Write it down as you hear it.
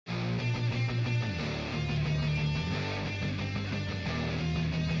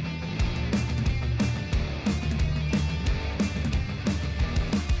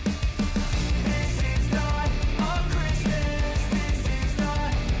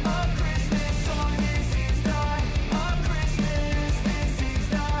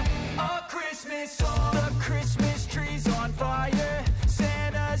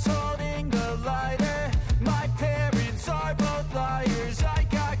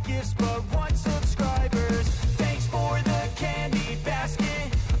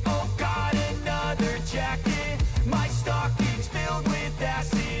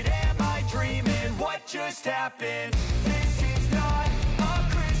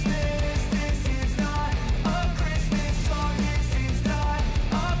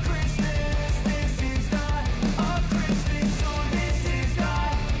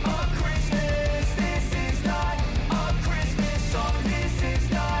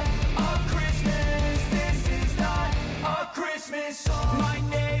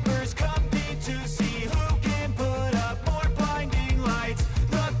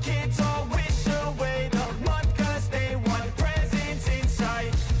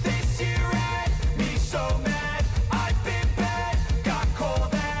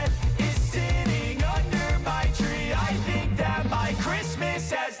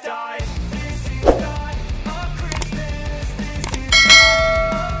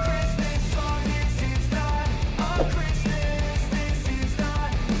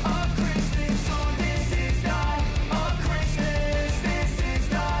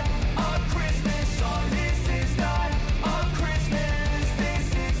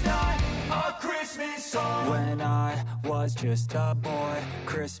when I was just a boy.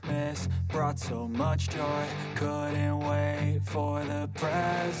 Christmas brought so much joy. Couldn't wait for the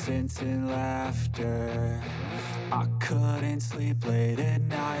presents and laughter. I couldn't sleep late at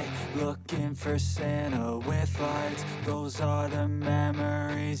night, looking for Santa with lights. Those are the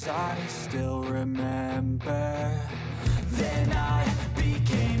memories I still remember. Then I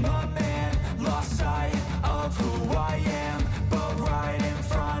became a man, lost sight of who I am. But right in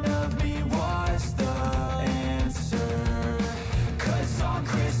front of me was the answer. 'Cause on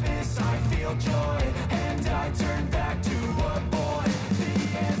Christmas I feel joy, and I turn back to a boy. The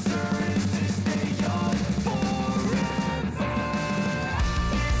answer is to stay young forever.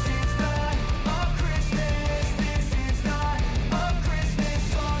 This is not a Christmas, this is not a Christmas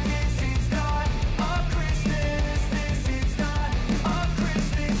song. This is not a Christmas, this is not a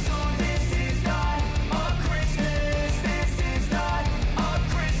Christmas song. This is not a Christmas, this is not a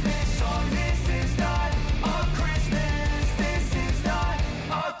Christmas song. This is not a Christmas, this is not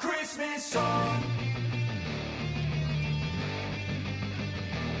a Christmas song.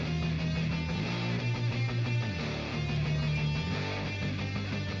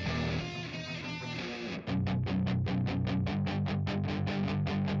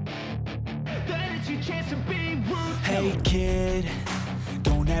 Hey kid,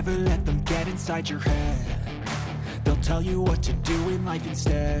 don't ever let them get inside your head. They'll tell you what to do in life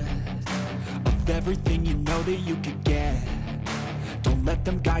instead of everything you know that you could get. Don't let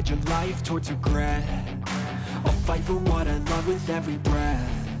them guide your life towards regret. I'll fight for what I love with every breath.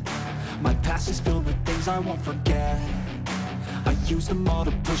 My past is filled with things I won't forget. I use them all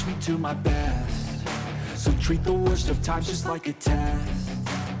to push me to my best. So treat the worst of times just like a test.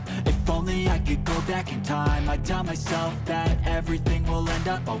 If only I could go back in time, I'd tell myself that everything will end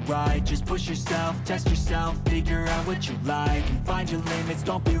up alright. Just push yourself, test yourself, figure out what you like, and find your limits,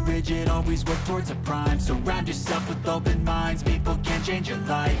 don't be rigid, always work towards a prime. Surround yourself with open minds, people can change your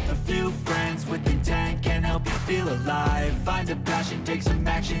life. A few friends with intent can help you feel alive. Find a passion, take some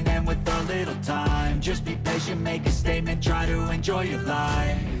action, and with a little time, just be patient, make a statement, try to enjoy your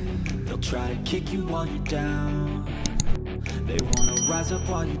life. They'll try to kick you while you're down. They wanna rise up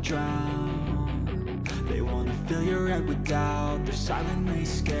while you drown. They wanna fill your head with doubt. They're silently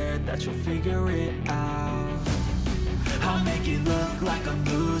scared that you'll figure it out. I'll make it look like I'm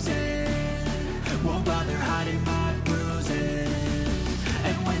losing, won't bother hiding my bruises.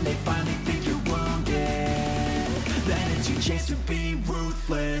 And when they finally think you're wounded, then it's your chance to be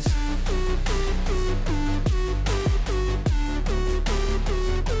ruthless.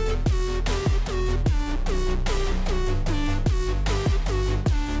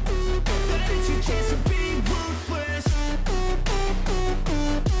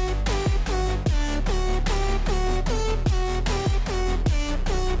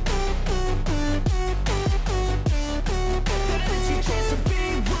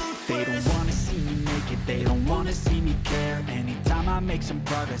 Make some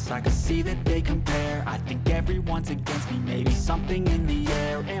progress, I can see that they compare. I think everyone's against me, maybe something in the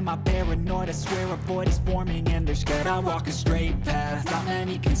air. Am I paranoid? I swear a void is forming and they're scared. I walk a straight path, not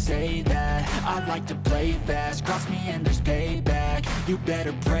many can say that. I like to play fast, cross me and there's payback. You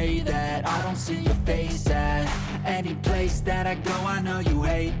better pray that I don't see your face at any place that I go. I know you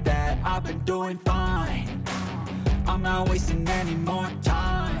hate that. I've been doing fine, I'm not wasting any more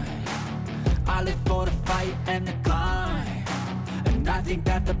time. I live for the fight and the climb. And I think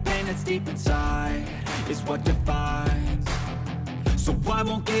that the pain that's deep inside is what defines. So I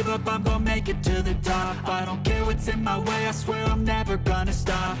won't give up, I'm gonna make it to the top. I don't care what's in my way, I swear I'm never gonna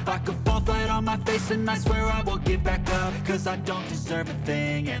stop. I could fall flat on my face and I swear I will get back up. 'Cause I don't deserve a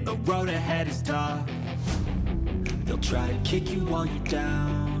thing and the road ahead is tough. They'll try to kick you while you're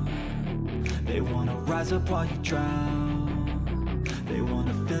down. They wanna rise up while you drown. They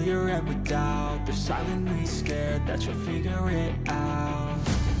wanna fill your head with doubt. They're silently scared that you'll figure it out.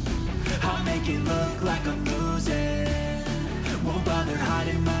 I'll make it look like I'm losing, won't bother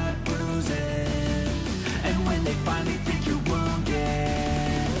hiding my